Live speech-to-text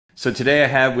So today I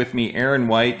have with me Aaron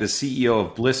White, the CEO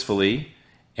of Blissfully,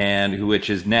 which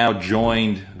has now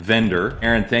joined Vendr.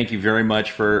 Aaron, thank you very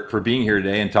much for being here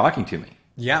today and talking to me.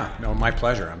 Yeah, no, my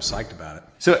pleasure. I'm psyched about it.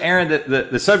 So Aaron,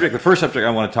 the first subject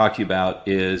I want to talk to you about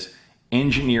is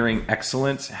engineering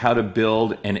excellence, how to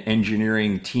build an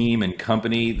engineering team and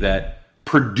company that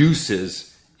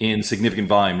produces in significant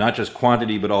volume, not just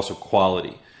quantity, but also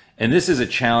quality. And this is a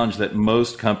challenge that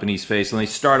most companies face. And they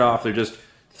start off, they're just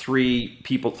three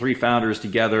founders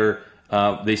together.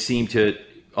 They seem to,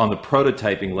 on the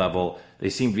prototyping level, they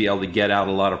seem to be able to get out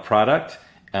a lot of product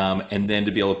and then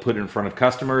to be able to put it in front of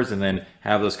customers and then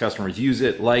have those customers use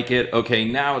it, like it. Okay,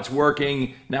 now it's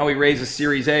working. Now we raise a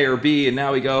series A or B, and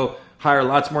now we go hire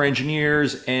lots more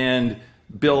engineers and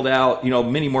build out,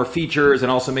 many more features,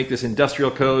 and also make this industrial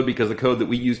code because the code that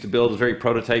we use to build is very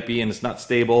prototypey and it's not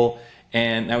stable.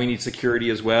 And now we need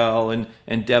security as well and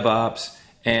DevOps.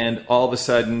 And all of a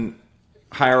sudden,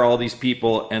 hire all these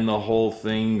people, and the whole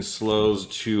thing slows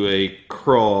to a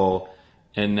crawl,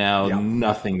 and now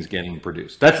nothing's getting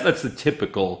produced. That's the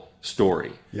typical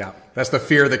story. Yeah, that's the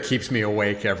fear that keeps me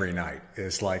awake every night.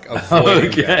 Is like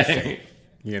avoiding that thing.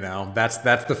 That's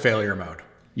the failure mode.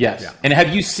 Yes. Yeah. And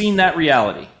have you seen that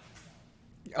reality?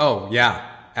 Oh yeah,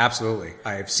 absolutely.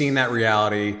 I've seen that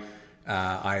reality.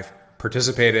 I've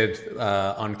participated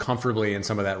uncomfortably in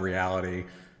some of that reality.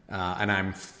 And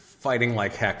I'm fighting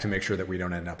like heck to make sure that we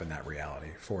don't end up in that reality,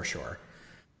 for sure.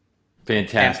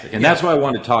 Fantastic. And that's why I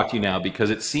want to talk to you now, because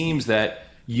it seems that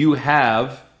you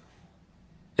have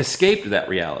escaped that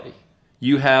reality.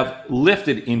 You have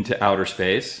lifted into outer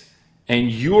space,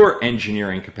 and your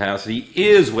engineering capacity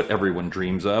is what everyone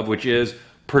dreams of, which is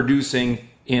producing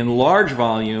in large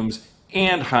volumes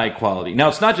and high quality. Now,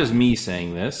 it's not just me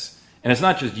saying this, and it's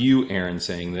not just you, Aaron,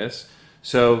 saying this.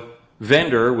 So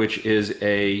Vendr, which is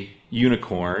a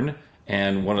unicorn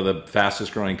and one of the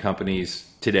fastest growing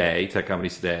companies today, tech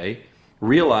companies today,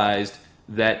 realized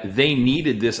that they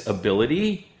needed this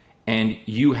ability, and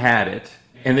you had it,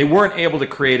 and they weren't able to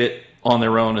create it on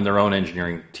their own in their own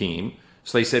engineering team.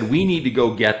 So they said, we need to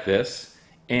go get this,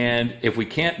 and if we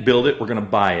can't build it, we're going to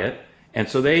buy it. And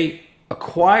so they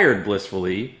acquired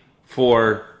Blissfully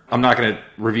for, I'm not going to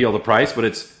reveal the price, but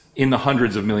it's in the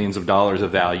hundreds of millions of dollars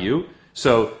of value.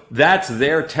 So that's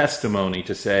their testimony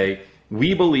to say,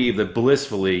 we believe that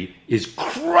Blissfully is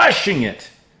crushing it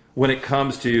when it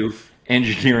comes to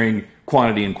engineering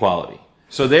quantity and quality.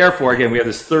 So therefore, again, we have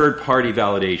this third-party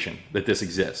validation that this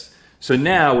exists. So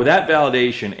now, with that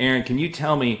validation, Aaron, can you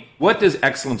tell me, what does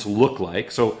excellence look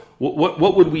like? So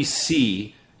what would we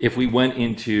see if we went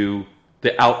into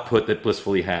the output that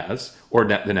Blissfully has, or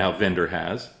that now Vendr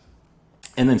has?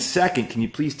 And then second, can you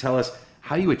please tell us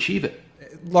how you achieve it?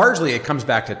 Largely, it comes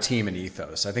back to team and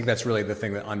ethos. I think that's really the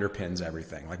thing that underpins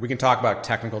everything. Like, we can talk about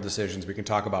technical decisions, we can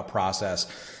talk about process,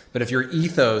 but if your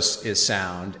ethos is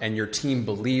sound and your team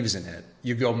believes in it,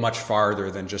 you go much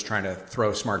farther than just trying to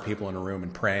throw smart people in a room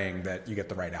and praying that you get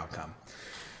the right outcome.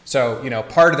 So,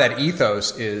 part of that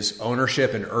ethos is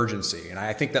ownership and urgency. And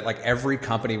I think that every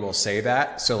company will say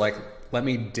that. So let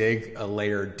me dig a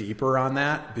layer deeper on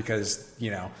that, because,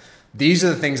 these are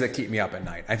the things that keep me up at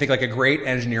night. I think a great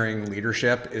engineering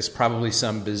leadership is probably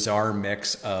some bizarre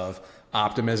mix of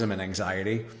optimism and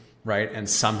anxiety, right? And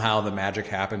somehow the magic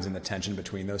happens in the tension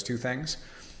between those two things.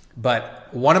 But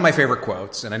one of my favorite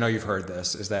quotes, and I know you've heard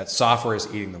this, is that software is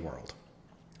eating the world.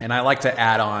 And I like to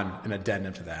add on an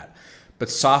addendum to that. But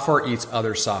software eats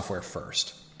other software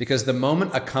first. Because the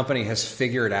moment a company has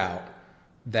figured out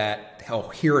that,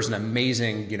 here's an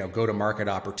amazing, go-to-market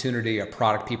opportunity, a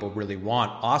product people really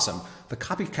want, awesome, the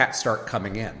copycats start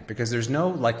coming in, because there's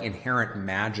no inherent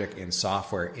magic in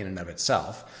software in and of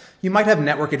itself. You might have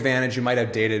network advantage, you might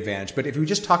have data advantage, but if we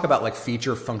just talk about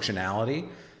feature functionality,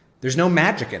 there's no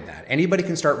magic in that. Anybody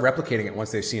can start replicating it once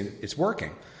they've seen it's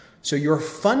working. So your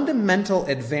fundamental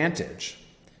advantage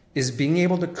is being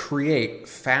able to create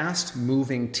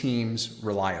fast-moving teams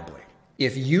reliably.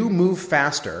 If you move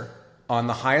faster on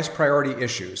the highest priority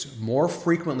issues more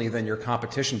frequently than your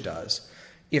competition does,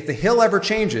 if the hill ever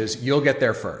changes, you'll get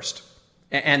there first.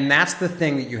 And that's the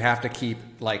thing that you have to keep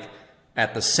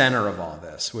at the center of all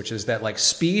this, which is that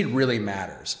speed really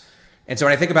matters. And so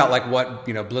when I think about what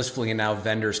Blissfully and now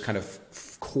Vendr's kind of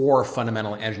core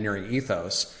fundamental engineering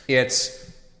ethos, it's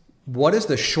what is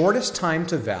the shortest time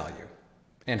to value,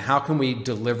 and how can we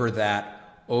deliver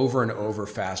that over and over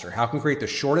faster? How can we create the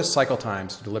shortest cycle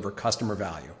times to deliver customer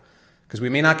value? Because we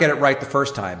may not get it right the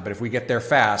first time, but if we get there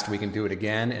fast, we can do it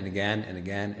again and again and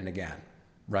again and again,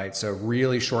 right? So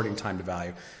really shortening time to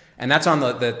value. And that's on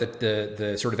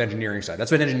the sort of engineering side. That's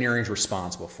what engineering is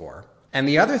responsible for. And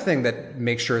the other thing that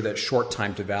makes sure that short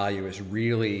time to value is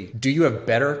really, do you have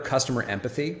better customer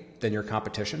empathy than your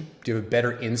competition? Do you have a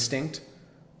better instinct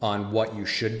on what you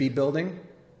should be building?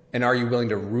 And are you willing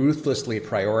to ruthlessly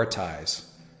prioritize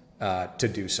to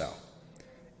do so?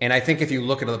 And I think if you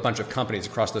look at a bunch of companies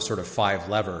across the sort of 5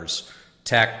 levers,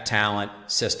 tech, talent,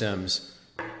 systems,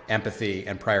 empathy,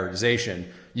 and prioritization,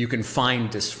 you can find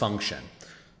dysfunction.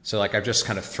 So like I've just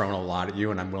kind of thrown a lot at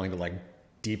you, and I'm willing to like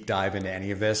deep dive into any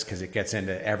of this because it gets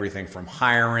into everything from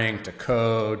hiring to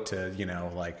code to, you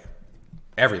know, like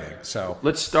everything. So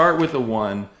let's start with the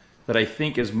one that I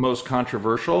think is most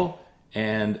controversial,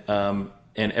 and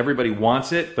everybody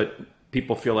wants it, but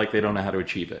people feel like they don't know how to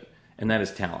achieve it. And that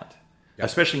is talent. Yep.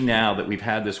 Especially now that we've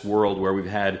had this world where we've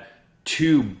had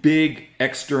 2 big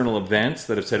external events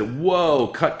that have said, whoa,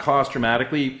 cut costs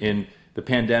dramatically in the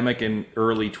pandemic in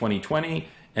early 2020.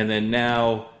 And then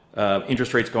now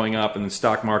interest rates going up, and the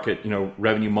stock market, you know,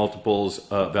 revenue multiples,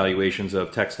 valuations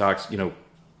of tech stocks, you know,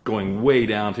 going way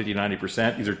down 50,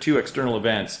 90%. These are 2 external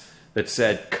events that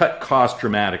said cut costs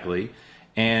dramatically.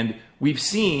 And we've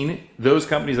seen those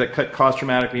companies that cut costs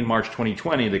dramatically in March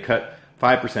 2020, they cut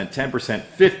 5%, 10%,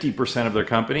 50% of their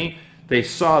company. They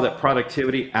saw that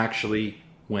productivity actually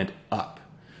went up.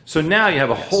 So now you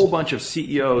have a whole bunch of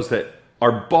CEOs that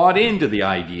are bought into the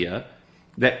idea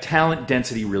that talent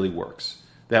density really works.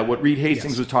 That what Reed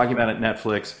Hastings was talking about at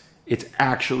Netflix, it's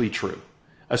actually true,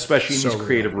 especially in these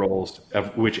creative roles,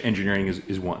 of which engineering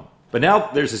is one. But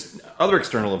now there's this other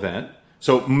external event.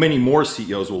 So many more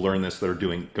CEOs will learn this that are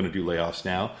going to do layoffs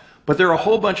now. But there are a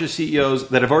whole bunch of CEOs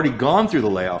that have already gone through the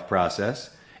layoff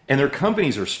process, and their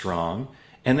companies are strong,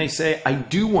 and they say, I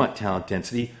do want talent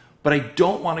density, but I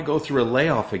don't want to go through a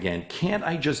layoff again. Can't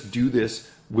I just do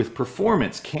this with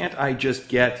performance? Can't I just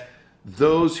get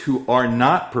those who are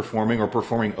not performing or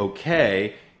performing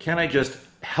okay, can't I just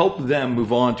help them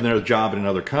move on to another job in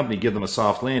another company, give them a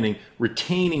soft landing,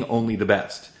 retaining only the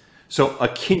best? So a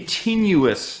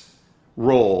continuous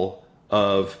role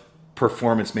of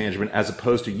performance management as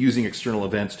opposed to using external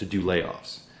events to do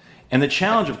layoffs. And the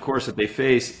challenge, of course, that they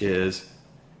face is,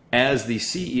 as the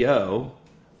CEO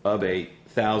of a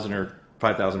 1,000 or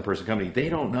 5,000 person company, they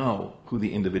don't know who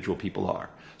the individual people are.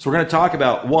 So we're going to talk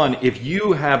about, one, if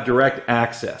you have direct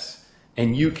access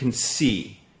and you can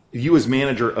see, you as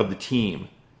manager of the team,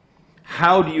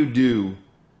 how do you do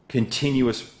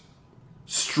continuous,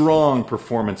 strong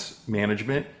performance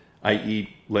management,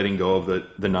 i.e. letting go of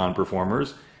the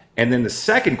non-performers? And then the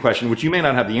second question, which you may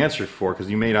not have the answer for because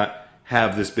you may not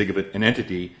have this big of an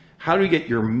entity, how do you get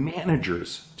your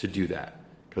managers to do that?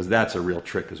 Because that's a real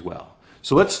trick as well.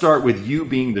 So let's start with you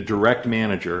being the direct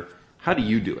manager. How do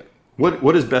you do it?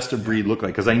 What does best of breed look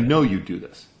like? Because I know you do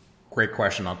this. Great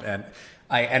question.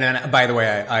 And by the way,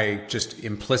 I just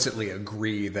implicitly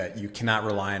agree that you cannot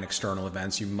rely on external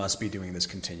events. You must be doing this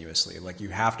continuously. Like you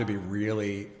have to be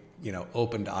really, you know,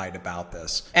 open-eyed about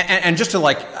this. And just to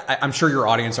like, I'm sure your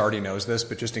audience already knows this,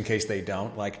 but just in case they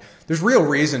don't, like there's real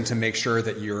reason to make sure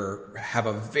that have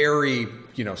a very,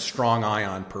 you know, strong eye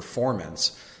on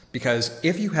performance. Because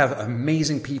if you have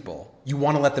amazing people, you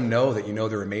want to let them know that you know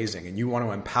they're amazing and you want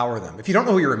to empower them. If you don't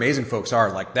know who your amazing folks are,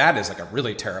 like that is like a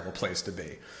really terrible place to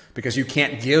be, because you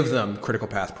can't give them critical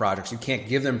path projects. You can't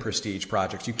give them prestige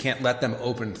projects. You can't let them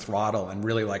open throttle and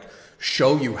really like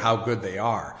show you how good they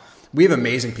are. We have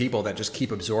amazing people that just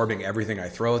keep absorbing everything I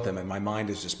throw at them, and my mind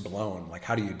is just blown. Like,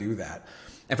 how do you do that?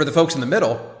 And for the folks in the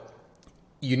middle,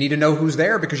 you need to know who's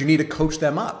there because you need to coach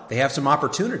them up. They have some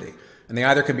opportunity. And they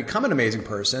either can become an amazing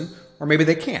person or maybe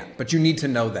they can't, but you need to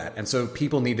know that. And so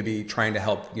people need to be trying to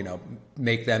help, you know,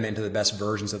 make them into the best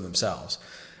versions of themselves.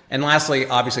 And lastly,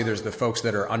 obviously there's the folks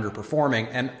that are underperforming,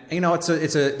 and you know,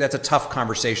 that's a tough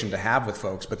conversation to have with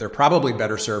folks, but they're probably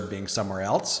better served being somewhere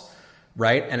else,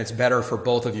 right? And it's better for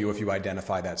both of you if you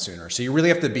identify that sooner. So you really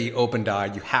have to be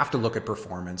open-eyed. You have to look at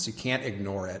performance. You can't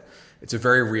ignore it. It's a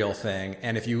very real thing.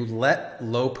 And if you let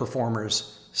low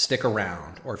performers stick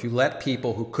around, or if you let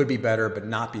people who could be better but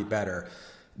not be better,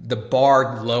 the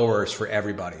bar lowers for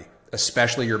everybody,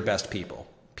 especially your best people.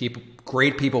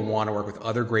 Great people want to work with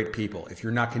other great people. If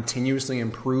you're not continuously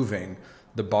improving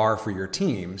the bar for your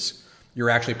teams, you're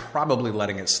actually probably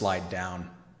letting it slide down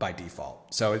by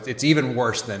default. So it's even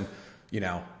worse than, you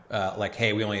know, like,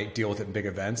 hey, we only deal with it in big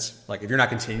events. Like if you're not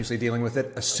continuously dealing with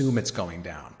it, assume it's going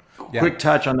down. Yeah. Quick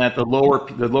touch on that. The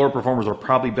lower performers are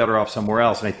probably better off somewhere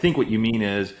else. And I think what you mean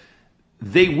is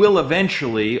they will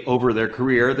eventually, over their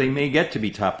career, they may get to be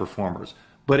top performers,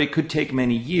 but it could take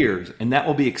many years, and that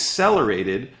will be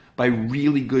accelerated by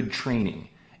really good training.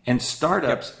 And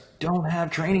startups don't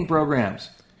have training programs.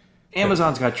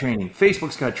 Amazon's got training,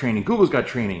 Facebook's got training, Google's got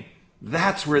training.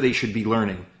 That's where they should be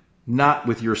learning, not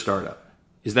with your startup.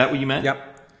 Is that what you meant? Yep.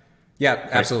 Yeah,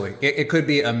 absolutely. It could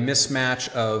be a mismatch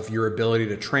of your ability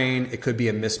to train. It could be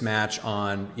a mismatch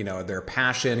on, their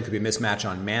passion. It could be a mismatch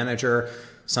on manager.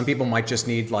 Some people might just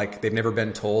need, they've never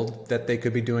been told that they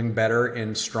could be doing better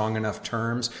in strong enough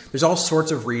terms. There's all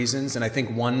sorts of reasons. And I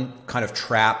think one kind of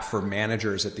trap for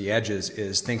managers at the edges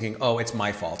is thinking, oh, it's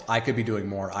my fault. I could be doing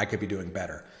more. I could be doing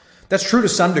better. That's true to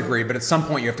some degree, but at some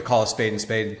point you have to call a spade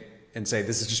and say,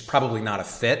 this is just probably not a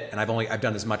fit. And I've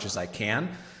done as much as I can,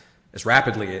 as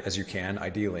rapidly as you can,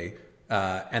 ideally.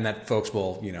 And that folks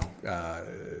will,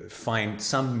 find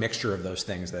some mixture of those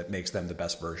things that makes them the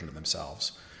best version of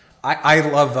themselves. I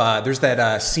love, there's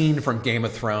that scene from Game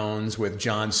of Thrones with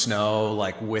Jon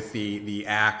Snow, with the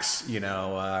axe,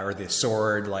 or the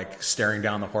sword, staring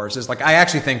down the horses. I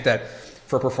actually think that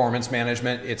for performance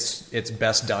management, it's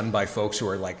best done by folks who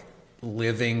are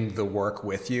living the work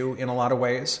with you in a lot of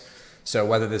ways. So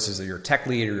whether this is your tech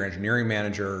lead or your engineering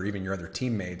manager or even your other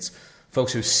teammates,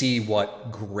 folks who see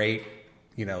what great,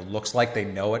 looks like, they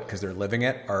know it because they're living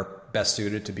it, are best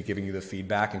suited to be giving you the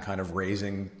feedback and kind of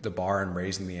raising the bar and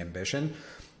raising the ambition.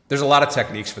 There's a lot of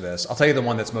techniques for this. I'll tell you the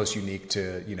one that's most unique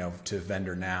to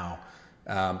Vendr now.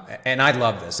 And I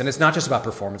love this. And it's not just about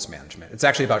performance management. It's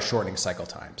actually about shortening cycle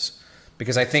times.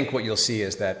 Because I think what you'll see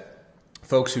is that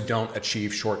folks who don't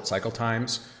achieve short cycle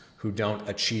times, who don't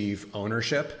achieve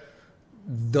ownership,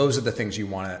 those are the things you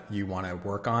want to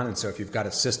work on. And so if you've got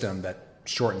a system that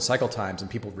shortens cycle times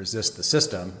and people resist the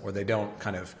system, or the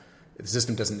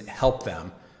system doesn't help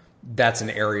them, that's an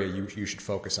area you should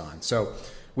focus on. So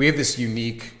we have this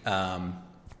unique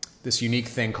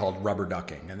thing called rubber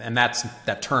ducking, and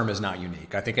that term is not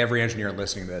unique. I think every engineer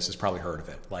listening to this has probably heard of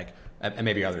it, and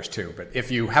maybe others too. But if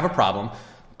you have a problem,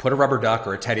 put a rubber duck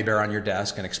or a teddy bear on your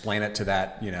desk and explain it to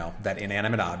that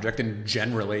inanimate object, and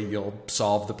generally you'll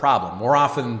solve the problem more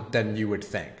often than you would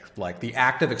think. The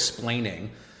act of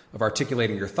explaining, of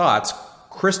articulating your thoughts,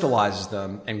 crystallizes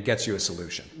them and gets you a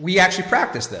solution. We actually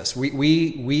practice this.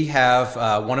 We have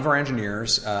one of our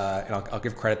engineers, and I'll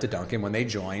give credit to Duncan. When they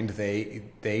joined,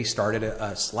 they started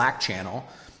a Slack channel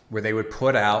where they would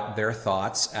put out their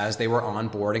thoughts as they were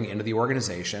onboarding into the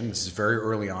organization. This is very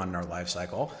early on in our life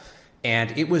cycle.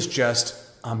 And it was just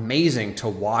amazing to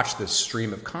watch this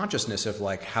stream of consciousness of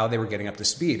how they were getting up to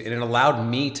speed. And it allowed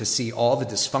me to see all the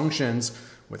dysfunctions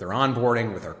with their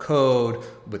onboarding, with our code,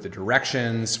 with the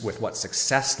directions, with what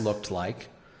success looked like.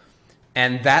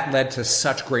 And that led to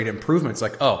such great improvements.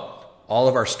 All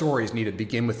of our stories need to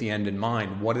begin with the end in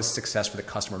mind. What does success for the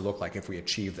customer look like if we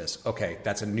achieve this? Okay,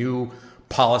 that's a new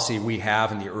policy we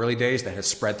have in the early days that has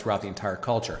spread throughout the entire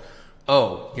culture.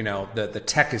 The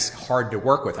tech is hard to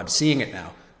work with. I'm seeing it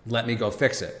now. Let me go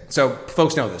fix it. So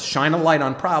folks know this. Shine a light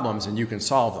on problems and you can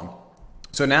solve them.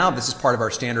 So now this is part of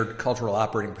our standard cultural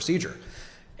operating procedure.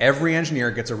 Every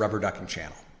engineer gets a rubber ducking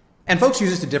channel. And folks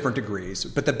use this to different degrees,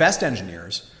 but the best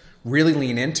engineers really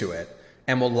lean into it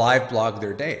and will live blog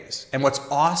their days. And what's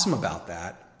awesome about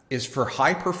that is for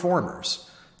high performers,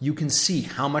 you can see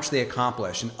how much they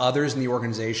accomplish, and others in the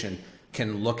organization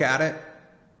can look at it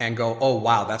and go, oh,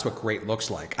 wow, that's what great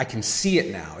looks like. I can see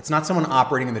it now. It's not someone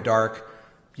operating in the dark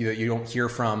that you don't hear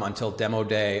from until demo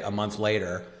day a month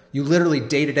later. You literally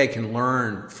day to day can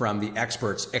learn from the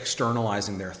experts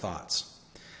externalizing their thoughts.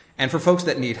 And for folks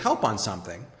that need help on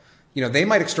something, they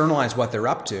might externalize what they're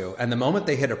up to. And the moment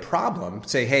they hit a problem,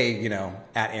 say, hey,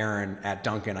 at Aaron, at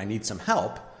Duncan, I need some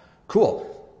help. Cool.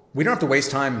 We don't have to waste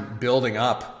time building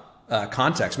up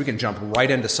context. We can jump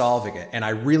right into solving it. And I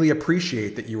really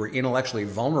appreciate that you were intellectually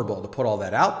vulnerable to put all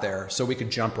that out there so we could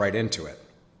jump right into it.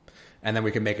 And then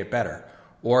we can make it better.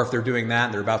 Or if they're doing that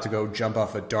and they're about to go jump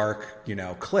off a dark,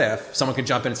 cliff, someone can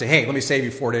jump in and say, hey, let me save you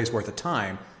 4 days worth of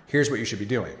time. Here's what you should be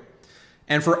doing.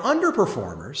 And for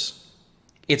underperformers,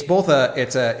 it's both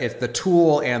it's the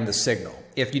tool and the signal.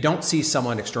 If you don't see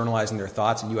someone externalizing their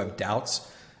thoughts and you have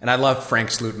doubts, and I love Frank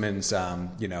Slutman's,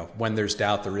 when there's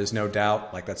doubt, there is no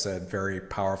doubt. That's a very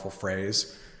powerful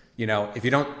phrase. If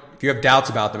you have doubts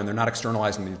about them and they're not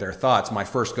externalizing their thoughts, my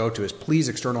first go-to is please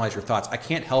externalize your thoughts. I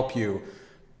can't help you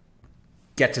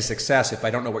get to success if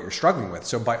I don't know what you're struggling with.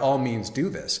 So by all means, do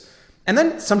this. And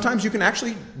then sometimes you can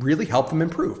actually really help them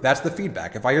improve. That's the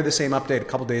feedback. If I hear the same update a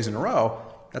couple days in a row,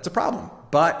 that's a problem.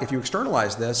 But if you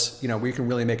externalize this, we can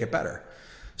really make it better.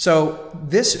 So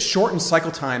this shortens cycle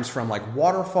times from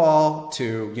waterfall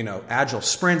to, agile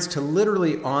sprints to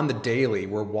literally on the daily,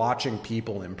 we're watching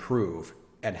people improve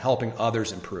and helping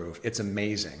others improve. It's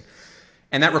amazing.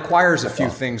 And that requires a few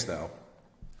things though.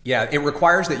 Yeah, it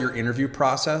requires that your interview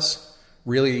process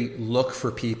really look for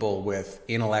people with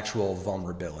intellectual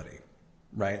vulnerability,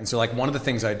 right? And so one of the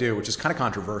things I do, which is kind of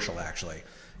controversial actually,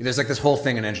 There's like this whole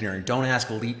thing in engineering. Don't ask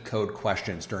leak code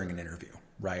questions during an interview,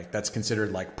 right? That's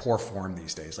considered like poor form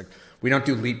these days. Like, we don't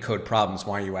do leak code problems.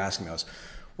 Why are you asking those?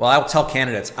 Well, I'll tell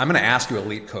candidates, I'm going to ask you a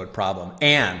leak code problem,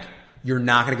 and you're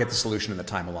not going to get the solution in the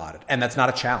time allotted. And that's not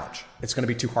a challenge. It's going to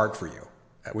be too hard for you.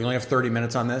 We only have 30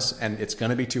 minutes on this, and it's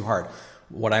going to be too hard.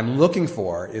 What I'm looking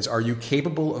for is, are you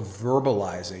capable of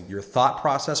verbalizing your thought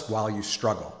process while you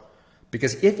struggle?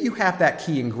 Because if you have that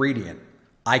key ingredient,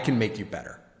 I can make you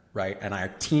better, right? And our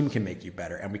team can make you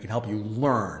better, and we can help you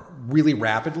learn really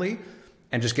rapidly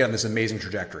and just get on this amazing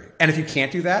trajectory. And if you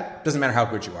can't do that, it doesn't matter how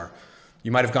good you are.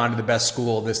 You might have gone to the best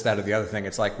school, this, that, or the other thing.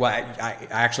 It's like, well,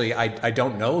 I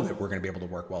don't know that we're going to be able to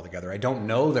work well together. I don't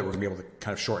know that we're going to be able to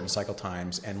kind of shorten cycle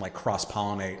times and like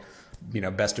cross-pollinate,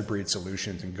 best of breed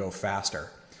solutions and go faster.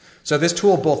 So this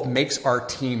tool both makes our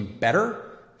team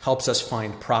better, helps us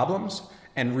find problems,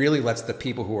 and really lets the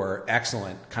people who are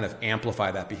excellent kind of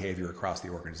amplify that behavior across the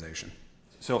organization.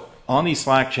 So on these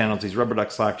Slack channels, these rubber duck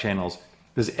Slack channels,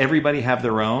 does everybody have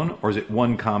their own, or is it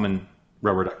one common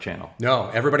rubber duck channel? No,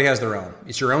 everybody has their own.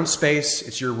 It's your own space.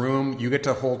 It's your room. You get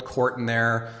to hold court in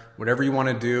there. Whatever you want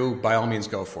to do, by all means,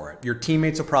 go for it. Your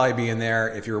teammates will probably be in there.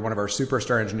 If you're one of our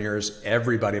superstar engineers,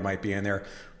 everybody might be in there.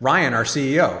 Ryan, our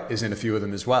CEO, is in a few of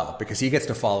them as well, because he gets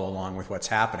to follow along with what's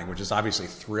happening, which is obviously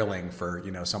thrilling for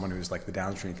someone who's like the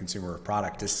downstream consumer of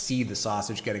product to see the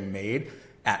sausage getting made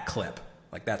at clip.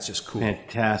 Like, that's just cool.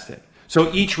 Fantastic.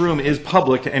 So each room is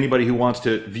public to anybody who wants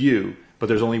to view, but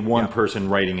there's only one person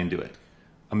writing into it.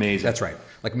 Amazing. That's right.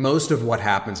 Like, most of what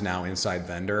happens now inside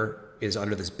Vendr is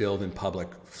under this build in public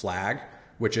flag,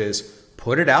 which is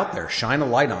put it out there, shine a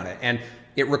light on it. And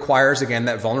it requires, again,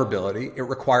 that vulnerability. It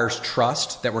requires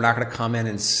trust that we're not going to come in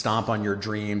and stomp on your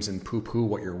dreams and poo-poo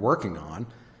what you're working on.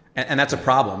 And that's a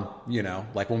problem,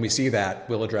 like when we see that,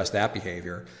 we'll address that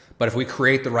behavior. But if we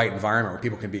create the right environment where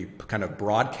people can be kind of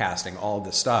broadcasting all of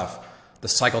this stuff, the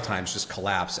cycle times just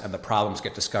collapse and the problems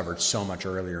get discovered so much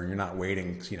earlier, and you're not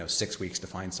waiting 6 weeks to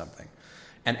find something.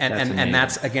 And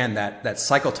that's again that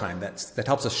cycle time that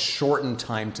helps us shorten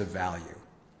time to value.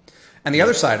 And the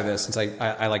other side of this, since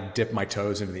I like dip my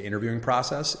toes into the interviewing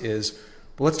process, is,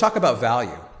 well, let's talk about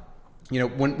value.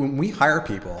 When we hire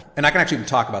people, and I can actually even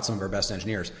talk about some of our best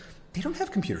engineers, they don't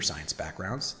have computer science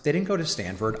backgrounds. They didn't go to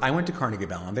Stanford. I went to Carnegie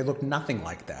Mellon. They look nothing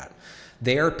like that.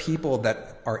 They are people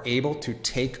that are able to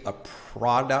take a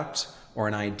product or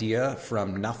an idea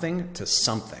from nothing to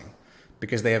something,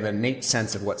 because they have an innate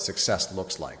sense of what success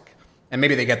looks like. And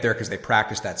maybe they get there because they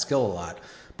practice that skill a lot.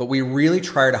 But we really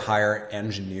try to hire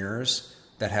engineers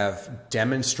that have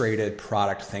demonstrated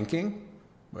product thinking.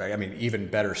 I mean, even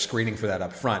better screening for that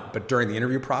up front. But during the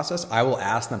interview process, I will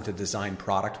ask them to design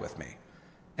product with me.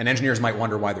 And engineers might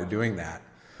wonder why they're doing that.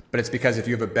 But it's because if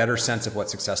you have a better sense of what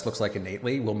success looks like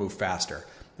innately, we'll move faster.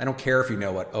 I don't care if you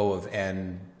know what O of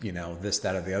N, this,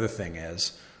 that, or the other thing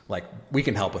is. Like, we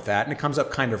can help with that, and it comes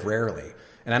up kind of rarely.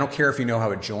 And I don't care if you know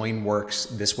how a join works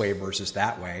this way versus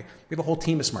that way. We have a whole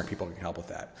team of smart people who can help with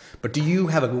that. But do you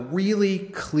have a really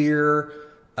clear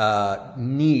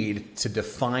need to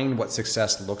define what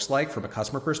success looks like from a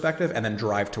customer perspective and then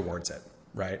drive towards it,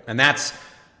 right? And that's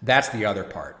the other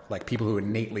part, like people who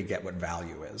innately get what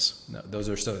value is. Those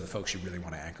are sort of the folks you really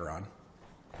want to anchor on.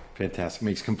 Fantastic.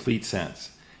 Makes complete sense.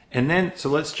 And then, so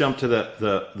let's jump to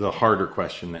the harder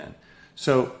question then.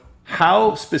 So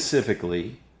how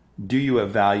specifically do you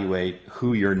evaluate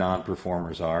who your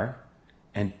non-performers are?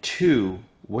 And two,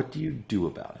 what do you do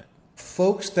about it?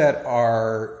 Folks that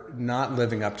are not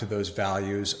living up to those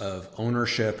values of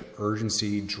ownership,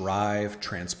 urgency, drive,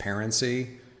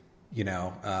 transparency,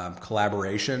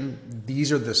 collaboration,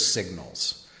 these are the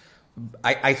signals.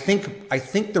 I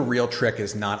think the real trick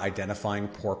is not identifying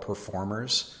poor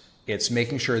performers. It's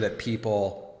making sure that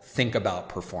people think about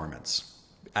performance.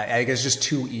 I guess it's just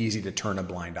too easy to turn a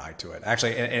blind eye to it.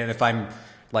 Actually, and if I'm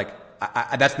like,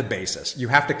 that's the basis. You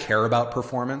have to care about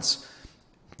performance.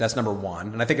 That's number one.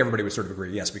 And I think everybody would sort of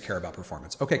agree, yes, we care about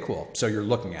performance. Okay, cool. So you're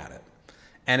looking at it.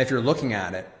 And if you're looking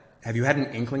at it, have you had an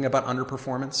inkling about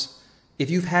underperformance? If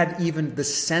you've had even the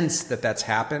sense that that's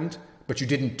happened, but you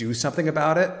didn't do something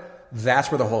about it, that's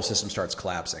where the whole system starts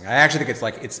collapsing. I actually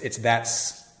think it's that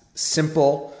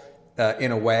simple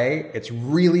in a way. It's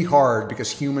really hard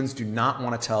because humans do not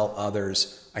want to tell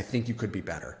others, I think you could be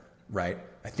better, right?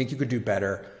 I think you could do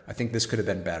better. I think this could have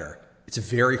been better. It's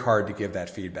very hard to give that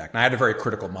feedback. And I had a very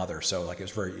critical mother, so it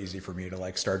was very easy for me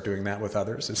to start doing that with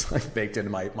others. It's baked into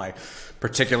my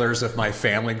particulars of my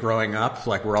family growing up.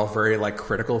 We're all very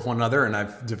critical of one another, and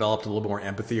I've developed a little more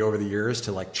empathy over the years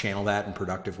to channel that in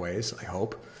productive ways, I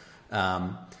hope.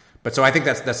 But so I think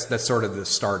that's sort of the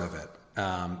start of it.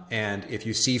 And if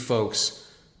you see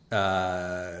folks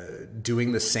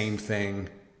doing the same thing,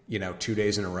 2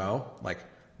 days in a row, like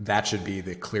that should be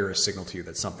the clearest signal to you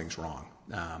that something's wrong.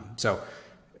 So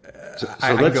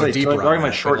I let's go say, deeper talking on about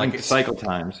that, shortening like cycle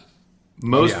times.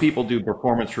 Most people do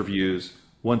performance reviews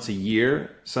once a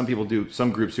year. Some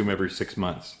groups do them every 6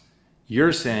 months.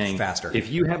 You're saying faster.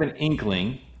 If you have an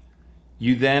inkling,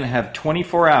 you then have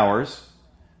 24 hours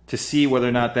to see whether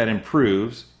or not that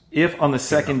improves. If on the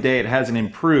second day it hasn't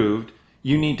improved,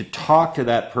 you need to talk to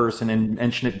that person and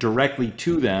mention it directly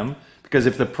to them. Because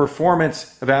if the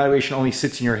performance evaluation only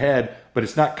sits in your head, but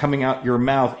it's not coming out your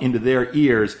mouth into their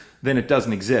ears, then it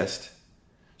doesn't exist.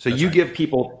 So you give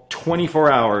people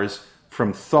 24 hours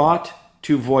from thought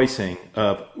to voicing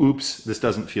of, oops, this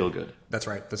doesn't feel good. That's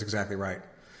right. That's exactly right.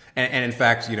 And in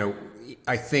fact,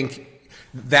 I think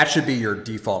that should be your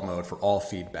default mode for all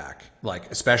feedback,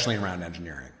 like especially around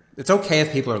engineering. It's okay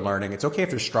if people are learning. It's okay if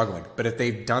they're struggling. But if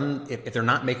they're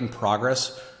not making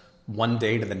progress one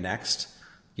day to the next,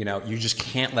 you just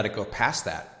can't let it go past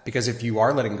that. Because if you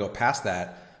are letting go past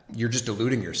that, you're just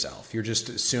deluding yourself. You're just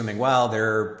assuming, well,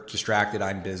 they're distracted,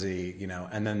 I'm busy,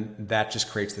 and then that just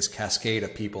creates this cascade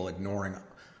of people ignoring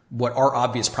what are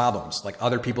obvious problems. Like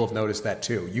other people have noticed that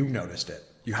too. You noticed it.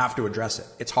 You have to address it.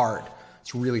 It's hard.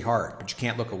 It's really hard, but you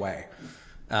can't look away.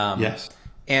 Yes.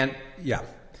 And yeah.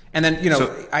 And then,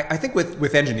 I think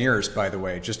with engineers, by the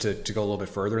way, just to go a little bit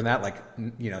further in that, like,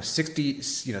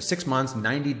 6 months,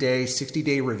 90 days,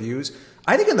 60-day reviews.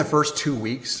 I think in the first 2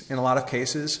 weeks, in a lot of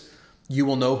cases, you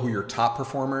will know who your top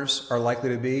performers are likely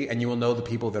to be, and you will know the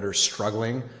people that are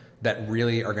struggling that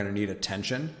really are going to need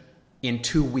attention in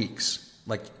 2 weeks.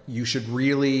 Like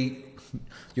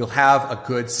you'll have a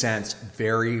good sense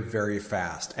very, very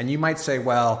fast. And you might say,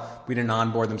 well, we didn't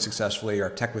onboard them successfully, our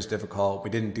tech was difficult, we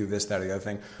didn't do this, that, or the other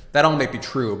thing. That all may be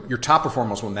true. Your top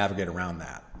performers will navigate around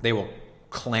that. They will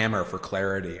clamor for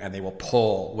clarity, and they will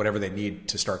pull whatever they need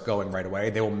to start going right away.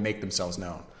 They will make themselves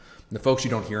known. The folks you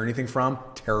don't hear anything from,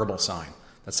 terrible sign.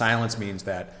 That silence means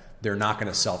that they're not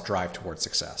going to self-drive towards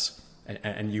success.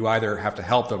 And you either have to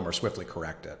help them or swiftly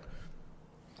correct it.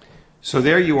 So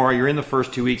there you are, you're in the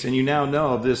first 2 weeks, and you now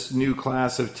know this new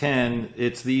class of 10,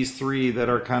 it's these 3 that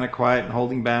are kind of quiet and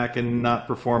holding back and not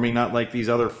performing, not like these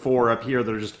other 4 up here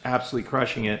that are just absolutely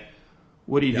crushing it.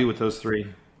 What do you do with those 3?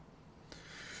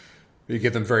 You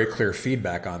give them very clear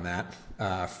feedback on that,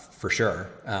 for sure.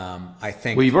 I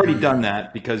think. Well, you've already done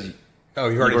that because. Oh,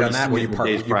 you've already done that. Well,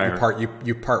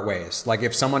 you part ways. Like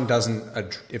if someone does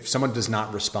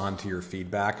not respond to your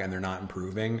feedback and they're not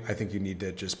improving, I think you need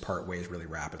to just part ways really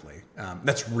rapidly.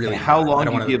 That's really. And how long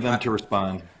do you give them to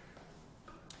respond?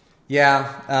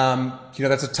 Yeah,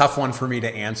 that's a tough one for me to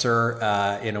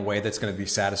answer in a way that's going to be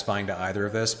satisfying to either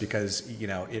of us, because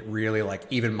it really, like,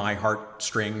 even my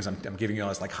heartstrings. I'm giving you all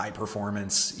this like high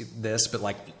performance but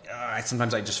like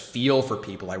sometimes I just feel for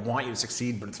people. I want you to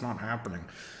succeed, but it's not happening.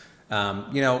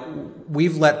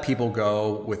 We've let people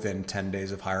go within 10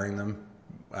 days of hiring them.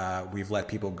 We've let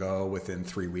people go within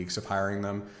 3 weeks of hiring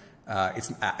them.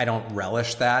 I don't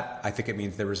relish that. I think it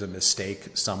means there was a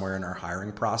mistake somewhere in our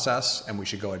hiring process, and we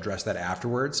should go address that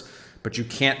afterwards. But you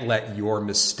can't let your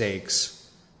mistakes,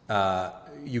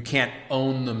 you can't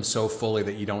own them so fully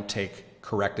that you don't take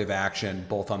corrective action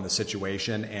both on the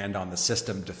situation and on the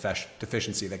system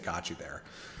deficiency that got you there.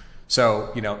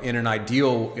 So, in an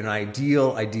ideal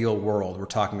world, we're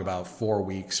talking about 4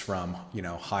 weeks from,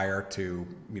 hire to,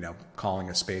 calling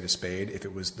a spade if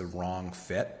it was the wrong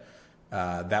fit.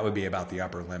 That would be about the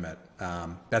upper limit.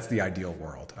 That's the ideal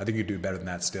world. I think you do better than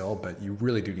that still, but you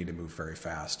really do need to move very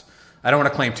fast. I don't want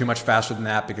to claim too much faster than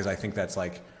that, because I think that's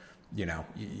like,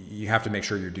 you have to make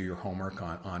sure you do your homework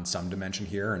on some dimension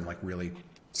here, and like really,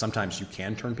 sometimes you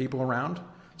can turn people around.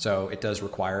 So it does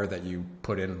require that you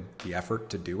put in the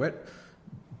effort to do it.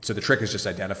 So the trick is just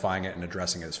identifying it and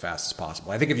addressing it as fast as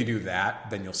possible. I think if you do that,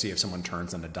 then you'll see if someone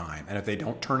turns on a dime. And if they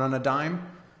don't turn on a dime,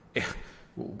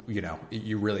 you're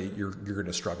going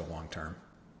to struggle long term.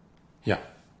 Yeah,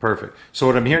 perfect. So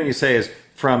what I'm hearing you say is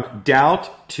from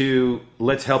doubt to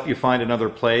let's help you find another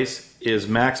place is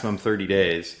maximum 30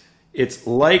 days. It's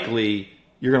likely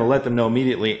you're going to let them know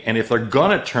immediately. And if they're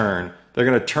going to turn, they're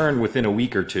going to turn within a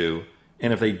week or two.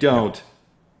 And if they don't,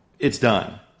 it's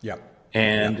done. Yep.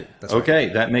 And that's okay,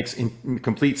 right. That makes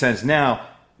complete sense. Now,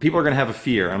 people are going to have a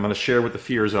fear. I'm going to share what the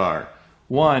fears are.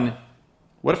 One,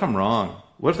 what if I'm wrong?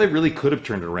 What if they really could have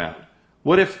turned it around?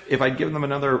 What if I'd given them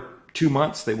another 2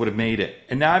 months, they would have made it?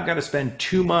 And now I've got to spend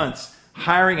 2 months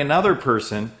hiring another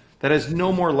person that has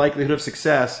no more likelihood of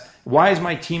success. Why is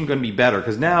my team going to be better?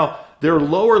 Because now there are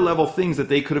lower level things that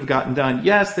they could have gotten done.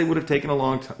 Yes, they would have taken a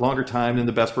longer time than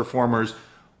the best performers,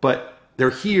 but they're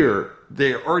here.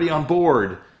 They're already on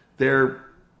board. They're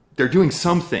they're doing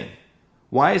something.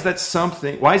 Why is that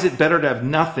something? Why is it better to have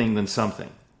nothing than something?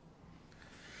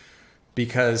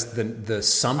 Because the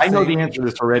something... I know the answer to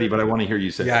this already, but I want to hear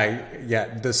you say it.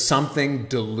 Yeah. The something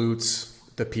dilutes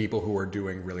the people who are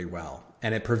doing really well,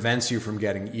 and it prevents you from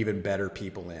getting even better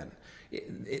people in.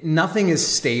 Nothing is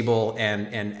stable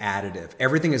and additive.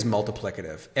 Everything is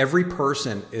multiplicative. Every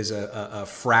person is a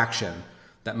fraction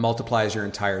that multiplies your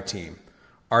entire team.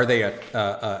 Are they a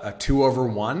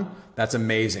 2/1? That's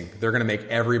amazing. They're going to make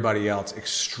everybody else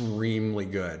extremely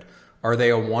good. Are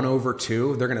they a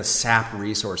 1/2? They're going to sap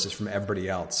resources from everybody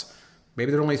else.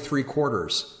 Maybe they're only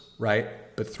 3/4, right?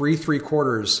 But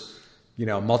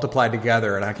 3/3, multiplied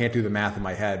together, and I can't do the math in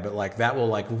my head, but like that will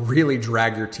like really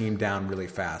drag your team down really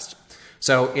fast.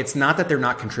 So it's not that they're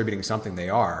not contributing something, they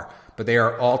are, but they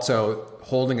are also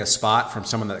holding a spot from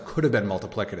someone that could have been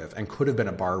multiplicative and could have been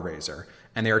a bar raiser,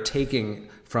 and they are taking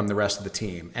from the rest of the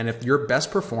team. And if your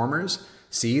best performers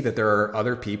see that there are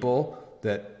other people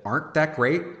that aren't that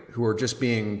great, who are just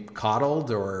being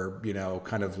coddled or,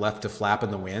 kind of left to flap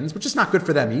in the winds, which is not good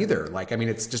for them either.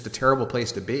 It's just a terrible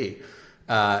place to be.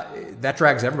 That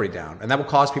drags everybody down, and that will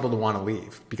cause people to want to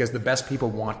leave, because the best people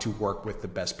want to work with the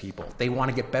best people. They want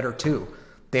to get better too.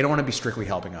 They don't want to be strictly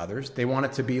helping others. They want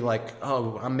it to be like,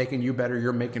 oh, I'm making you better,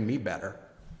 you're making me better.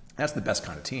 That's the best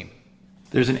kind of team.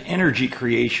 There's an energy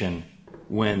creation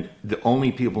when the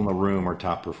only people in the room are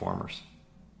top performers.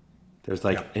 There's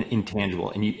an intangible,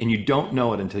 and you don't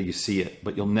know it until you see it,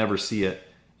 but you'll never see it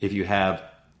if you have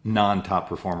non-top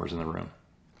performers in the room.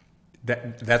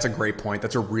 That's a great point.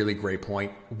 That's a really great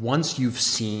point. Once you've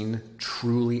seen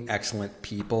truly excellent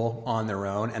people on their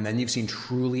own, and then you've seen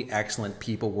truly excellent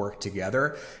people work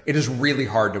together, it is really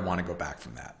hard to want to go back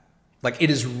from that.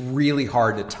 It is really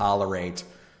hard to tolerate,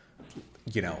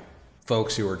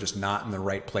 folks who are just not in the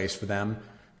right place for them,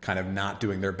 kind of not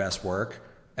doing their best work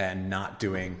and not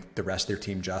doing the rest of their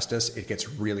team justice. It gets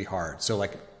really hard. So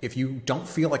if you don't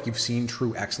feel like you've seen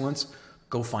true excellence,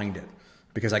 go find it.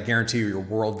 Because I guarantee you your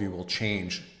worldview will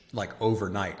change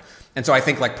overnight. And so I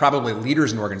think probably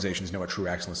leaders in organizations know what true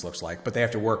excellence looks like, but they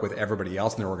have to work with everybody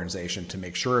else in their organization to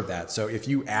make sure of that. So if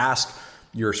you ask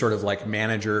your sort of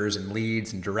managers and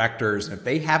leads and directors, and if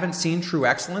they haven't seen true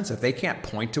excellence, if they can't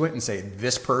point to it and say,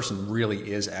 this person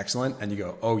really is excellent, and you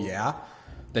go, oh yeah,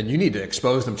 then you need to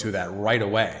expose them to that right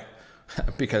away.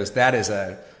 Because that is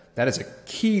a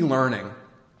key learning,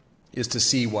 is to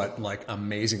see what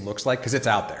amazing looks like, because it's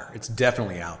out there. It's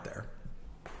definitely out there.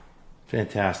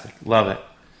 Fantastic. Love it.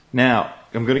 Now,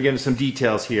 I'm going to get into some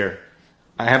details here.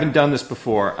 I haven't done this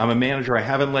before. I'm a manager. I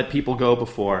haven't let people go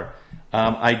before.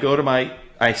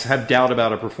 I have doubt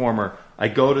about a performer. I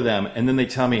go to them, and then they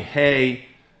tell me, hey,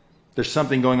 there's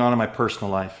something going on in my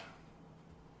personal life.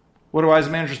 What do I as a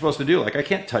manager supposed to do? I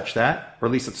can't touch that, or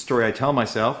at least that's the story I tell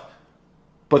myself,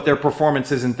 but their performance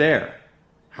isn't there.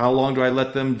 How long do I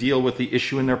let them deal with the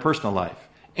issue in their personal life?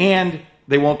 And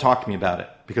they won't talk to me about it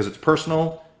because it's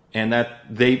personal, and that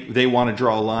they want to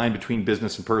draw a line between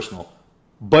business and personal,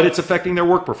 but it's affecting their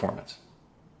work performance.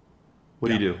 What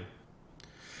do you do?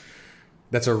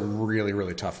 That's a really,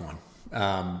 really tough one.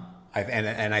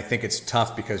 And I think it's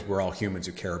tough because we're all humans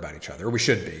who care about each other, or we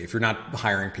should be. If you're not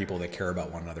hiring people that care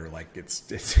about one another,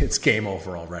 it's game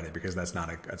over already, because that's not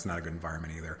a good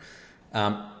environment either.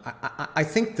 I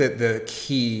think that the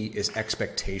key is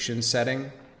expectation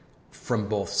setting from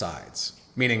both sides.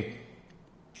 Meaning,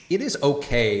 it is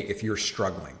okay if you're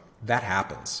struggling. That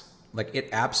happens. It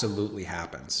absolutely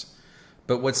happens.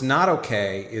 But what's not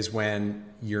okay is when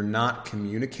you're not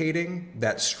communicating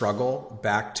that struggle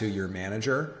back to your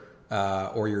manager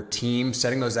or your team,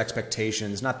 setting those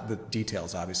expectations, not the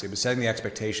details obviously, but setting the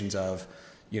expectations of,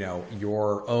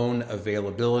 your own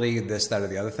availability, this, that, or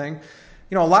the other thing.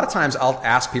 A lot of times I'll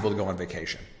ask people to go on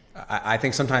vacation. I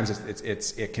think sometimes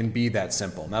it can be that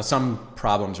simple. Now, some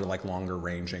problems are longer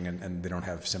ranging and they don't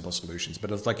have simple solutions.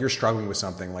 But if you're struggling with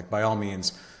something, by all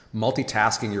means,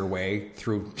 multitasking your way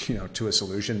through to a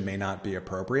solution may not be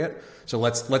appropriate. So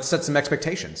let's set some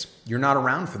expectations. You're not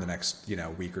around for the next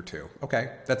week or two.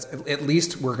 Okay, that's at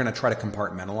least we're going to try to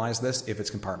compartmentalize this if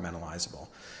it's compartmentalizable.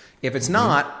 If it's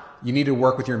not, you need to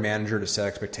work with your manager to set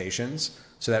expectations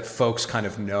so that folks kind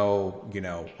of know,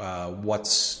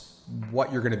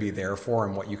 what you're going to be there for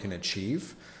and what you can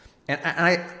achieve. And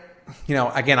I,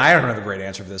 again, I don't have a great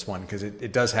answer for this one because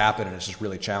it does happen and it's just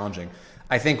really challenging.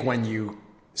 I think when you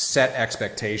set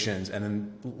expectations and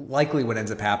then likely what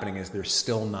ends up happening is they're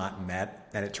still not met,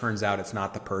 and it turns out it's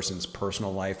not the person's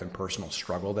personal life and personal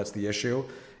struggle that's the issue.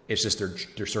 It's just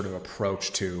their sort of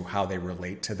approach to how they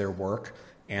relate to their work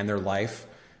and their life.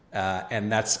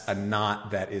 And that's a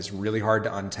knot that is really hard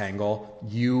to untangle.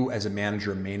 You as a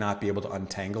manager may not be able to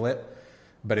untangle it,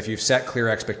 but if you've set clear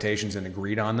expectations and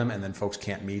agreed on them and then folks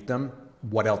can't meet them,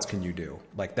 what else can you do?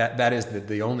 Like that is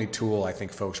the only tool I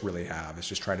think folks really have, is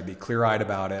just try to be clear-eyed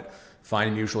about it,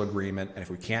 find a mutual agreement, and if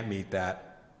we can't meet that,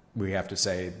 we have to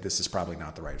say this is probably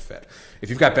not the right fit. If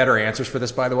you've got better answers for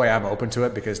this, by the way, I'm open to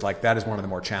it, because like that is one of the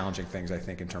more challenging things I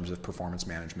think in terms of performance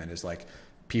management, is like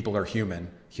people are human.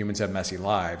 Humans have messy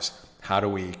lives. How do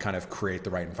we kind of create the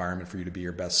right environment for you to be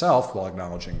your best self while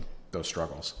acknowledging those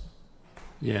struggles?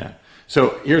 Yeah.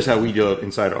 So here's how we do it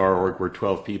inside our org. We're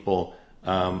 12 people.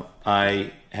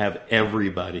 I have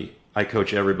everybody, I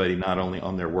coach everybody not only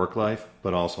on their work life,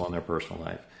 but also on their personal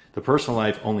life. The personal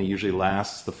life only usually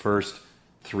lasts the first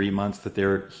 3 months that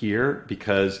they're here,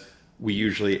 because we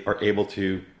usually are able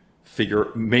to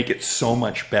make it so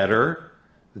much better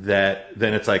that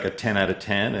then it's like a 10 out of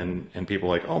 10 and people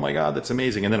are like, oh my God, that's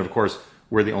amazing. And then of course,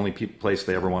 we're the only place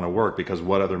they ever want to work, because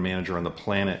what other manager on the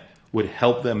planet would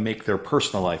help them make their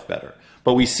personal life better?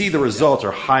 But we see the results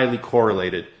are highly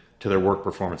correlated to their work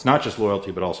performance, not just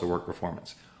loyalty, but also work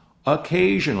performance.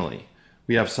 Occasionally,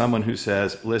 we have someone who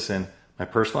says, listen, my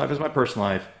personal life is my personal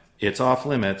life. It's off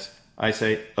limits. I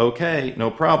say, okay, no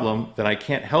problem. Then I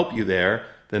can't help you there.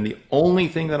 Then the only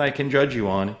thing that I can judge you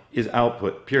on is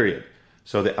output, period.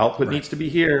 So the output needs to be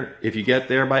here. If you get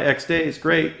there by X days,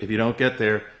 great. If you don't get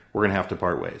there, we're going to have to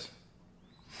part ways.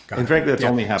 And frankly, that's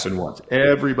only happened once.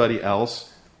 Everybody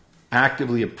else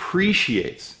actively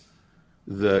appreciates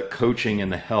the coaching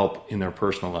and the help in their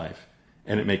personal life.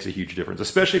 And it makes a huge difference,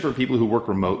 especially for people who work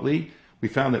remotely. We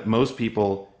found that most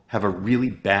people have a really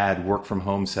bad work from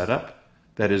home setup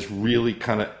that is really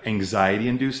kind of anxiety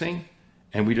inducing.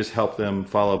 And we just help them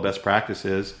follow best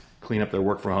practices, clean up their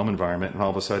work from home environment. And all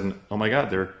of a sudden, oh my God,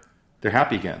 they're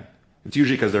happy again. It's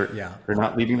usually because they're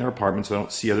not leaving their apartments. So they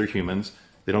don't see other humans.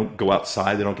 They don't go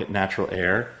outside. They don't get natural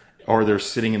air, or they're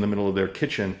sitting in the middle of their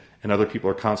kitchen and other people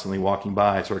are constantly walking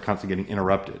by. So they're constantly getting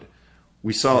interrupted.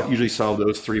 We usually solve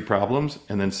those three problems,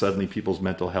 and then suddenly people's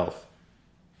mental health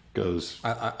goes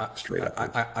straight up.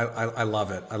 I love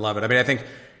it. I love it. I mean, I think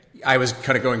I was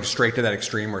kind of going straight to that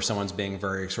extreme where someone's being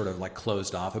very sort of like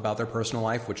closed off about their personal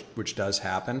life, which does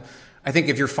happen. I think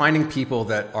if you're finding people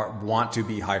that want to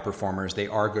be high performers, they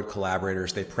are good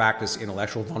collaborators, they practice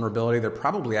intellectual vulnerability, they're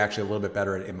probably actually a little bit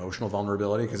better at emotional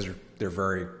vulnerability, because they're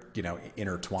very,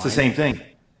 intertwined. It's the same thing.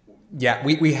 Yeah,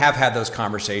 we have had those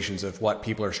conversations of what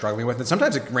people are struggling with. And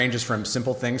sometimes it ranges from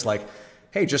simple things like,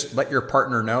 hey, just let your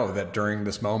partner know that during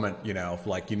this moment,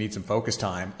 like you need some focus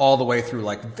time, all the way through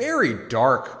like very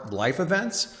dark life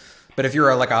events. But if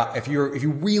you're if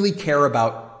you really care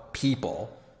about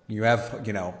people, you have,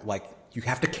 you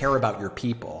have to care about your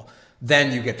people,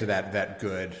 then you get to that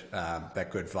good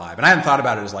vibe. And I hadn't thought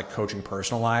about it as like coaching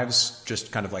personal lives,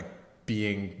 just kind of like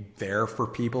being there for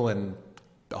people in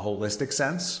a holistic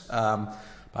sense.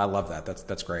 I love that.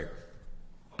 That's great.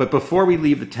 But before we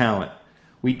leave the talent,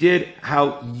 we did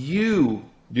how you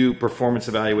do performance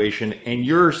evaluation and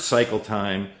your cycle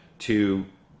time to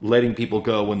letting people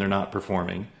go when they're not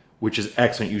performing, which is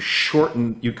excellent.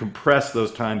 You compress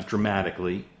those times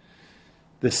dramatically.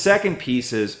 The second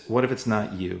piece is, what if it's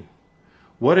not you?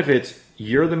 What if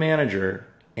you're the manager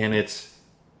and it's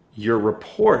your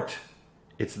report,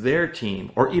 it's their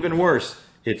team, or even worse,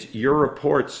 it's your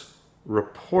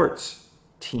reports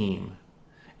team.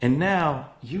 And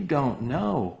now you don't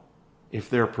know if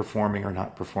they're performing or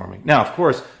not performing. Now, of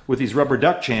course, with these rubber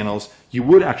duck channels, you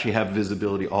would actually have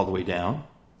visibility all the way down.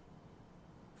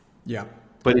 Yeah.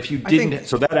 But if you didn't,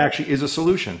 so that actually is a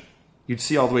solution. You'd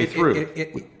see all the way through.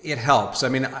 It helps. I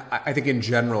mean, I think in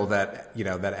general that,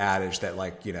 that adage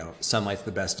that sunlight's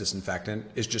the best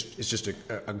disinfectant is just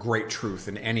a great truth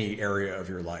in any area of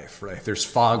your life, right? If there's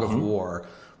fog of war,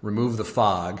 remove the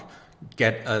fog,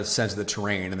 get a sense of the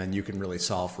terrain, and then you can really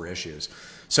solve for issues.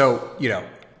 So,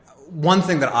 one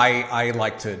thing that I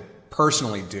like to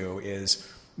personally do is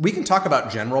we can talk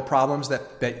about general problems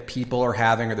that people are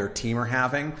having or their team are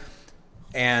having.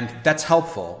 And that's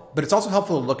helpful, but it's also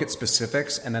helpful to look at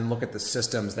specifics and then look at the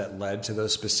systems that led to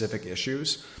those specific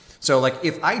issues. So like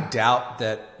if I doubt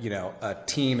that, a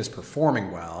team is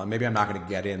performing well, and maybe I'm not going to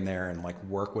get in there and like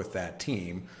work with that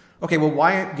team. Okay, well,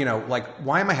 why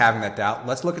am I having that doubt?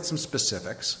 Let's look at some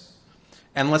specifics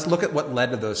and let's look at what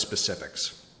led to those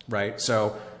specifics, right?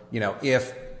 So,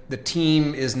 if the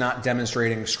team is not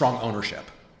demonstrating strong ownership,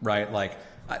 right? Like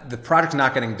the project's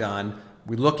not getting done,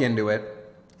 we look into it.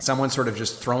 Someone's sort of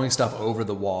just throwing stuff over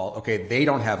the wall. Okay, they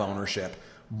don't have ownership.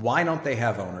 Why don't they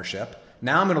have ownership?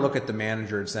 Now I'm going to look at the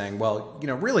manager and saying, well,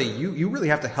 really, you really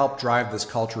have to help drive this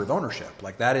culture of ownership.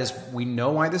 Like that is, we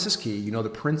know why this is key. The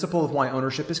principle of why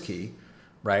ownership is key,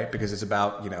 right? Because it's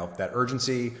about, that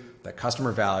urgency, that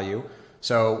customer value.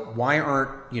 So why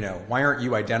aren't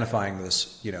you identifying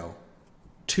this,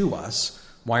 to us?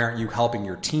 Why aren't you helping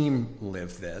your team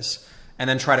live this? And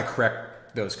then try to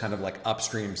correct those kind of like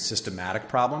upstream systematic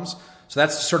problems. So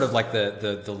that's sort of like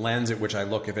the lens at which I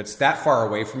look. If it's that far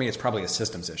away from me, it's probably a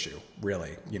systems issue,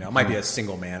 really. It might be a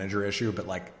single manager issue, but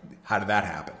like, how did that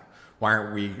happen? Why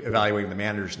aren't we evaluating the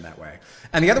managers in that way?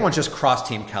 And the other one's just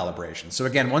cross-team calibration. So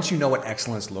again, once you know what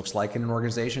excellence looks like in an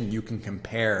organization, you can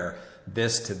compare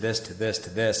this to this to this to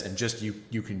this, and just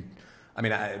you can,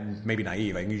 maybe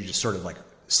naive, I think you just sort of like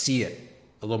see it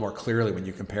a little more clearly when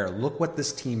you compare. Look what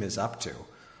this team is up to.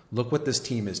 Look what this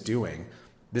team is doing.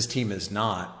 This team is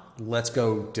not. Let's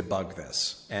go debug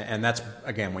this. And that's,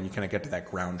 again, when you kind of get to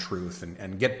that ground truth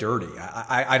and get dirty.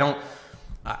 I don't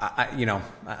know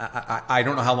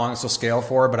how long this will scale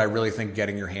for, but I really think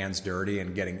getting your hands dirty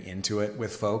and getting into it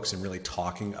with folks and really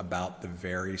talking about the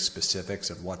very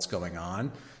specifics of what's going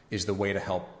on is the way to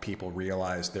help people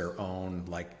realize their own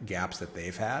like gaps that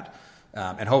they've had.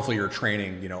 And hopefully you're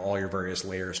training, all your various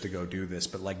layers to go do this,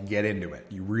 but like get into it.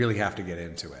 You really have to get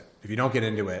into it. If you don't get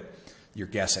into it, you're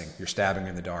guessing, you're stabbing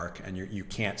in the dark, and you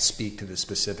can't speak to the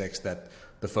specifics that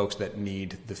the folks that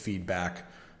need the feedback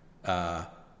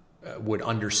would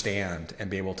understand and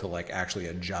be able to like actually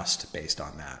adjust based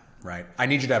on that, right? I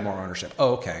need you to have more ownership.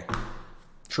 Oh, okay.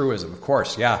 Truism, of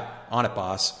course. Yeah, on it,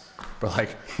 boss. But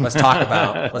like, let's talk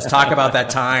about that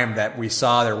time that we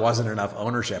saw there wasn't enough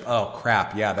ownership. Oh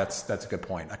crap. Yeah, that's a good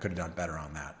point. I could have done better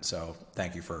on that. So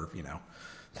thank you for getting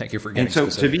and so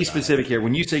to be specific here,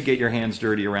 when you say get your hands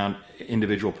dirty around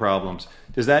individual problems,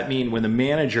 does that mean when the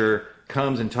manager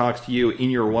comes and talks to you in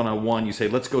your one-on-one, you say,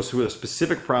 let's go through a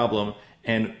specific problem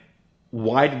and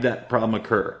why did that problem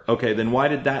occur? Okay, then why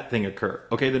did that thing occur?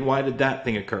 Okay, then why did that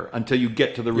thing occur? Until you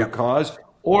get to the root cause?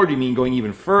 Or do you mean going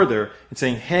even further and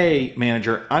saying, hey,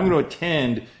 manager, I'm going to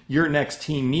attend your next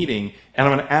team meeting and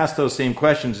I'm going to ask those same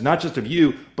questions, not just of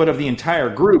you, but of the entire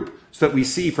group, so that we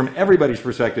see from everybody's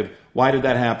perspective, why did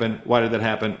that happen? Why did that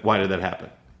happen? Why did that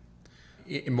happen?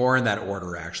 More in that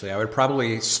order, actually. I would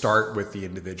probably start with the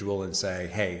individual and say,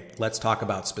 hey, let's talk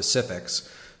about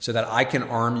specifics so that I can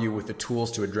arm you with the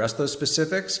tools to address those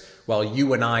specifics while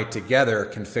you and I together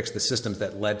can fix the systems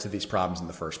that led to these problems in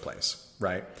the first place,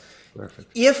 right?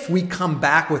 Perfect. If we come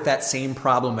back with that same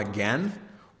problem again,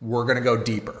 we're going to go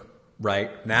deeper,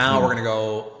 right? Now we're going to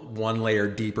go one layer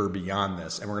deeper beyond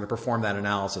this, and we're going to perform that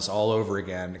analysis all over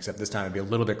again, except this time it'd be a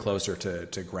little bit closer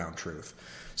to ground truth.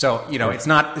 So, it's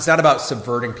not about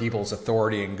subverting people's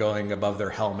authority and going above their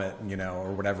helmet,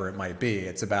 or whatever it might be.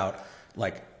 It's about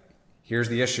like, here's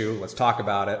the issue. Let's talk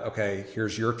about it. Okay,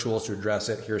 here's your tools to address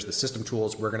it. Here's the system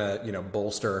tools we're going to,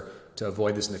 bolster to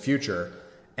avoid this in the future.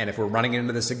 And if we're running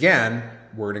into this again,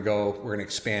 we're going to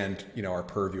expand, our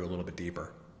purview a little bit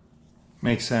deeper.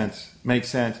 Makes sense.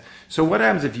 So what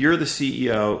happens if you're the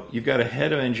CEO, you've got a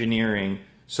head of engineering,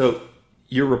 so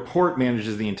your report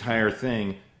manages the entire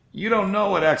thing. You don't know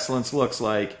what excellence looks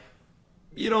like.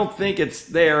 You don't think it's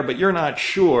there, but you're not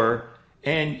sure.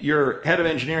 And your head of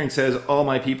engineering says, all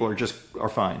my people are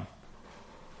fine.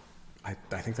 I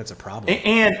think that's a problem.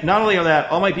 And not only on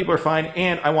that, all my people are fine,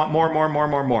 and I want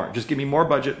more. Just give me more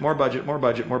budget. I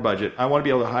want to be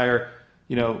able to hire,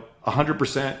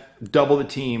 100%, double the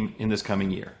team in this coming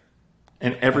year.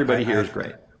 And everybody here is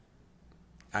great.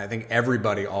 I think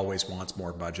everybody always wants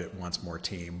more budget, wants more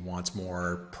team, wants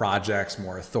more projects,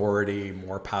 more authority,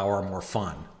 more power, more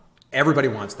fun. Everybody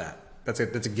wants that. That's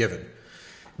a given.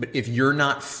 But if you're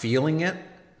not feeling it,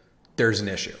 there's an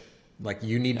issue. Like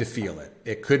you need to feel it.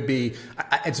 It could be,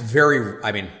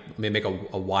 let me make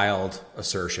a wild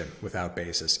assertion without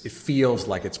basis. It feels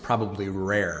like it's probably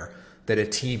rare that a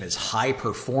team is high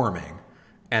performing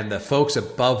and the folks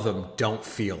above them don't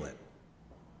feel it.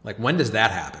 Like when does that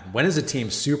happen? When is a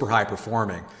team super high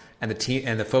performing and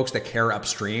the folks that care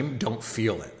upstream don't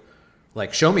feel it?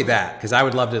 Like show me that, because I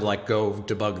would love to like go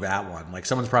debug that one. Like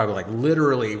someone's probably like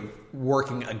literally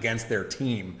working against their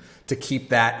team to keep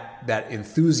that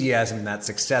enthusiasm, that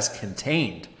success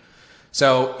contained.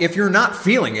 So if you're not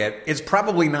feeling it, it's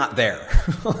probably not there.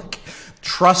 Like,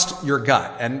 trust your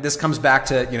gut. And this comes back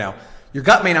to, your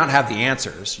gut may not have the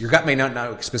answers. Your gut may not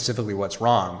know specifically what's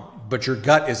wrong, but your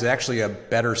gut is actually a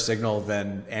better signal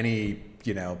than any,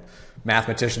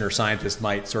 mathematician or scientist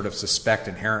might sort of suspect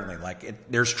inherently. Like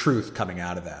there's truth coming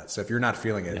out of that. So if you're not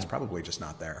feeling it, it's probably just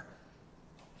not there.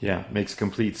 Yeah, makes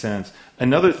complete sense.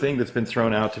 Another thing that's been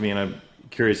thrown out to me, and I'm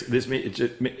curious,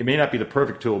 it may not be the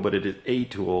perfect tool, but it is a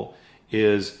tool,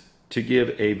 is to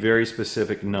give a very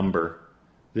specific number.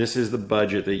 This is the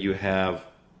budget that you have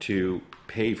to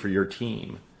pay for your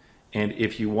team. And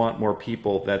if you want more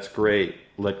people, that's great.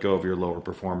 Let go of your lower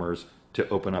performers to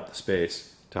open up the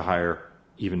space to hire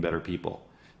even better people.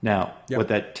 Now, what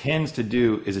that tends to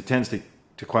do is it tends to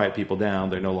quiet people down.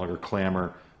 They no longer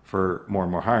clamor for more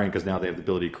and more hiring because now they have the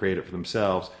ability to create it for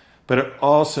themselves. But it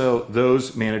also,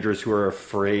 those managers who are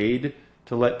afraid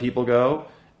to let people go,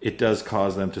 it does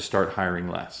cause them to start hiring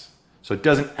less. So it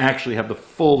doesn't actually have the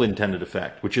full intended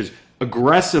effect, which is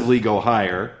aggressively go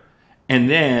hire and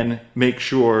then make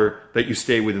sure that you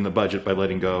stay within the budget by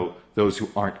letting go those who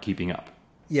aren't keeping up.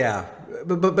 Yeah,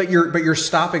 but you're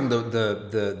stopping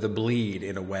the bleed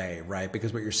in a way, right?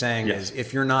 Because what you're saying is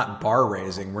if you're not bar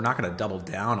raising, we're not going to double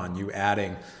down on you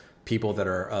adding people that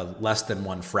are less than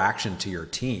one fraction to your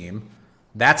team.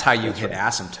 That's how you hit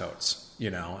asymptotes,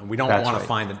 and we don't want to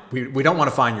find we don't want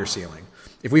to find your ceiling.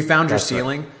 If we found your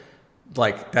ceiling,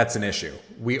 like that's an issue.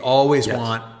 We always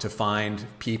want to find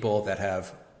people that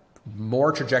have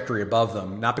more trajectory above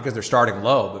them, not because they're starting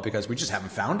low, but because we just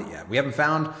haven't found it yet. We haven't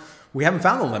found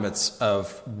the limits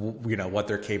of what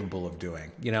they're capable of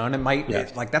doing. And it might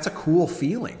that's a cool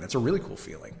feeling. That's a really cool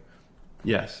feeling.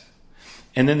 Yes.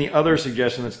 And then the other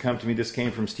suggestion that's come to me, this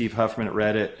came from Steve Huffman at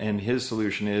Reddit, and his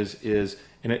solution is,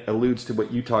 and it alludes to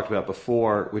what you talked about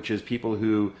before, which is people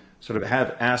who sort of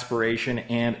have aspiration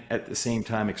and at the same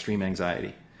time extreme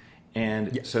anxiety.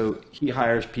 And so he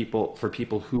hires people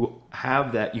who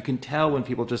have that. You can tell when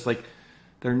people just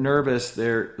they're nervous,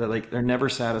 they're never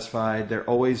satisfied, they're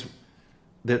always,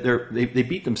 they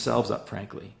beat themselves up,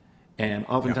 frankly. And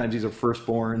oftentimes these are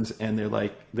firstborns, and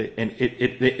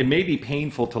it may be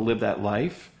painful to live that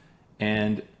life,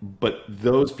 but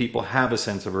those people have a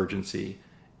sense of urgency,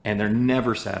 and they're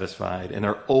never satisfied, and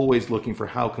they're always looking for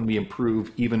how can we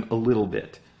improve even a little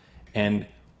bit. And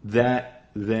that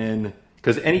then,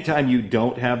 because anytime you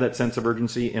don't have that sense of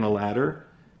urgency in a ladder,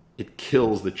 it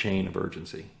kills the chain of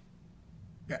urgency.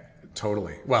 Yeah,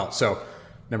 totally. Well, so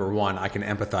number one, I can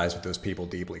empathize with those people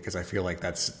deeply because I feel like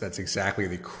that's exactly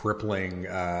the crippling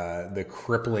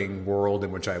world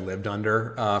in which I lived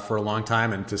under for a long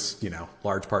time, and just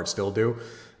large part still do.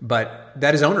 But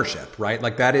that is ownership, right?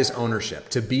 Like that is ownership.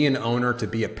 To be an owner, to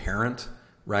be a parent,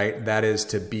 right? That is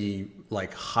to be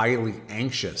highly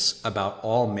anxious about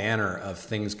all manner of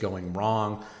things going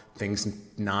wrong, things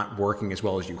not working as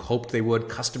well as you hoped they would,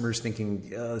 customers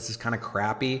thinking, this is kind of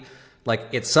crappy.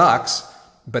 It sucks.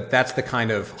 But that's the kind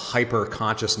of hyper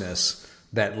consciousness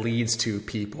that leads to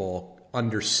people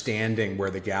understanding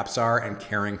where the gaps are and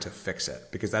caring to fix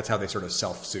it, because that's how they sort of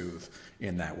self-soothe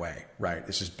in that way, right?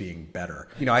 It's just being better.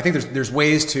 I think there's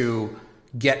ways to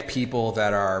get people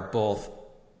that are both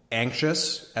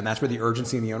anxious, and that's where the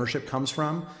urgency and the ownership comes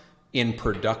from, in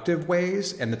productive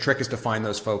ways. And the trick is to find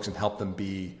those folks and help them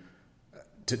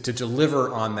to deliver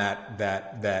on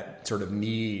that sort of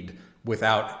need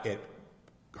without it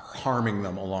harming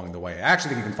them along the way. I actually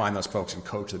think you can find those folks and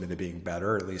coach them into being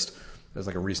better. At least there's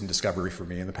a recent discovery for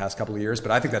me in the past couple of years, but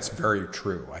I think that's very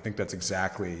true. I think that's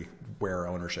exactly where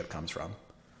ownership comes from.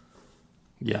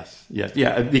 Yes.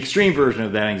 Yeah. The extreme version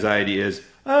of that anxiety is,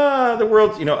 the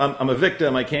world, I'm a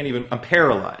victim. I'm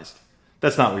paralyzed.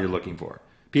 That's not what you're looking for.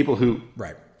 People who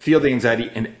feel the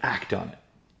anxiety and act on it.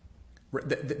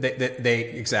 They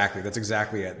exactly. That's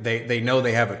exactly it. They know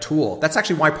they have a tool. That's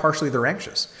actually why partially they're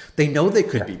anxious. They know they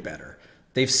could be better.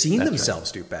 They've seen themselves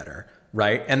do better,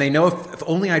 right? And they know if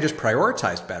only I just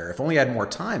prioritized better, if only I had more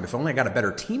time, if only I got a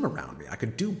better team around me, I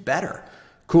could do better.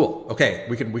 Cool. Okay,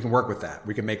 we can work with that.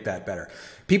 We can make that better.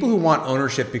 People who want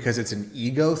ownership because it's an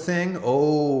ego thing,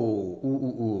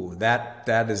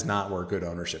 that is not where good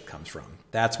ownership comes from.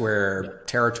 That's where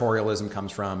territorialism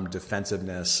comes from,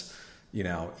 defensiveness.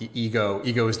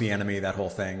 Ego is the enemy, that whole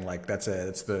thing.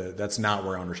 That's not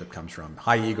where ownership comes from.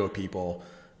 High ego people,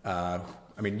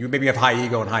 you maybe have high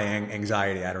ego and high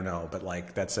anxiety, I don't know, but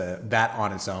that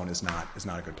on its own is not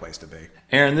a good place to be.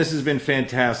 Aaron, this has been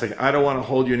fantastic. I don't want to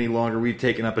hold you any longer. We've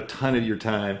taken up a ton of your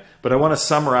time, but I want to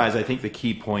summarize, I think, the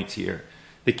key points here.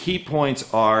 The key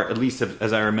points are, at least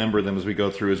as I remember them as we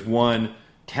go through, is one,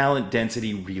 talent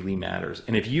density really matters.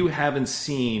 And if you haven't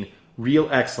seen real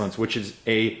excellence, which is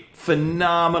a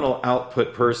phenomenal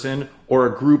output person or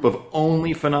a group of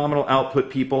only phenomenal output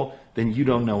people, then you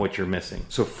don't know what you're missing.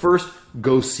 So first,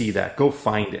 go see that. Go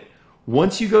find it.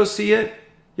 Once you go see it,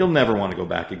 you'll never want to go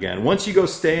back again. Once you go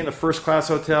stay in a first-class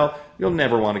hotel, you'll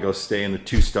never want to go stay in the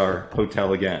 2-star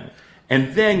hotel again.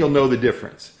 And then you'll know the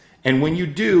difference. And when you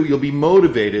do, you'll be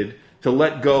motivated to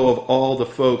let go of all the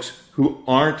folks who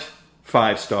aren't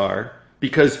 5-star,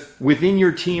 because within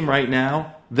your team right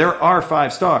now, there are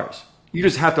 5 stars. You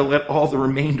just have to let all the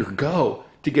remainder go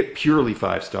to get purely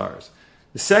 5 stars.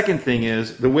 The second thing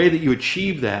is the way that you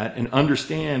achieve that and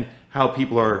understand how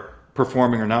people are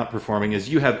performing or not performing is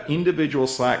you have individual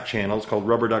Slack channels called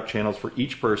rubber duck channels for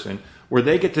each person where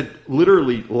they get to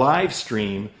literally live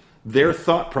stream their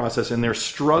thought process and their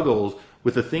struggles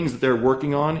with the things that they're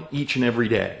working on each and every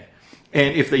day.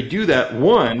 And if they do that,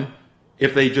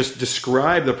 if they just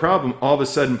describe the problem, all of a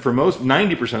sudden, for most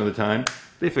 90% of the time,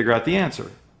 they figure out the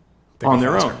answer on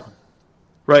their own.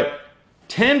 Right?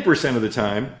 10% of the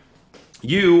time,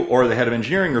 you or the head of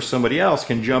engineering or somebody else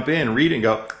can jump in, read it, and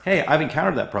go, hey, I've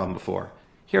encountered that problem before.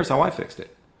 Here's how I fixed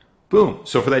it. Boom.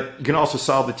 So for that, you can also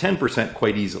solve the 10%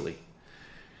 quite easily.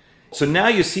 So now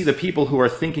you see the people who are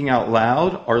thinking out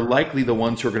loud are likely the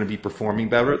ones who are going to be performing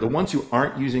better. The ones who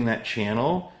aren't using that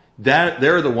channel,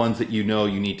 they're the ones that you know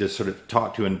you need to sort of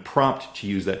talk to and prompt to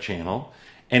use that channel.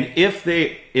 And if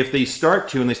they start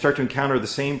to encounter the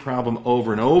same problem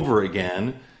over and over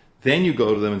again, then you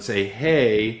go to them and say,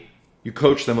 hey, you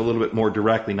coach them a little bit more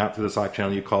directly, not through the Slack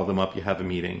channel. You call them up, you have a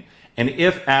meeting. And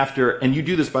and you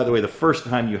do this, by the way, the first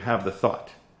time you have the thought.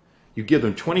 You give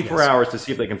them 24 hours to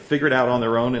see if they can figure it out on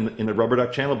their own in the rubber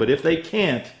duck channel. But if they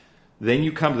can't, then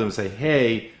you come to them and say,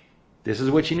 hey, this is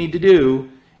what you need to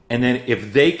do. And then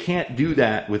if they can't do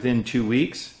that within 2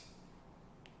 weeks,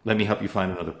 let me help you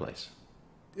find another place.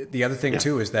 The other thing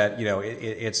too is that,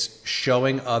 it's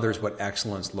showing others what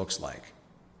excellence looks like.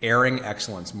 Airing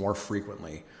excellence more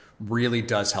frequently really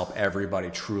does help everybody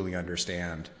truly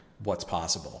understand what's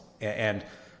possible. And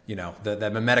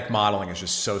the mimetic modeling is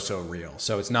just so real.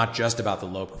 So it's not just about the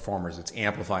low performers, it's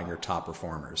amplifying your top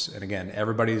performers. And again,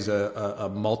 everybody's a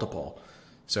multiple.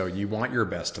 So you want your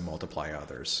best to multiply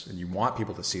others, and you want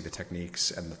people to see the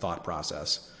techniques and the thought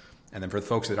process. And then for the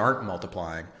folks that aren't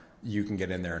multiplying, you can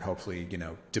get in there and hopefully,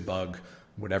 debug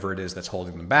whatever it is that's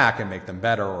holding them back and make them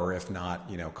better, or if not,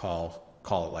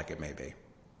 call it like it may be.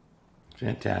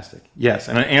 Fantastic. Yes,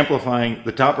 and amplifying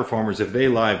the top performers, if they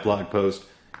live blog post,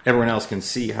 everyone else can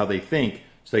see how they think,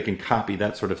 so they can copy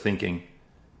that sort of thinking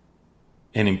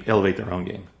and elevate their own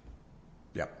game.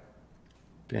 Yep.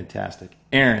 Fantastic.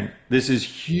 Aaron, this is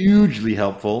hugely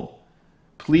helpful.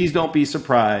 Please don't be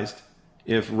surprised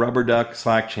if rubber duck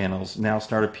Slack channels now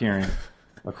start appearing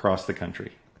across the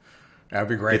country. That would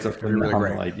be great. It's a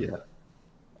phenomenal idea.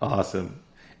 Awesome.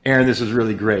 Aaron, this was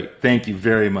really great. Thank you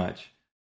very much.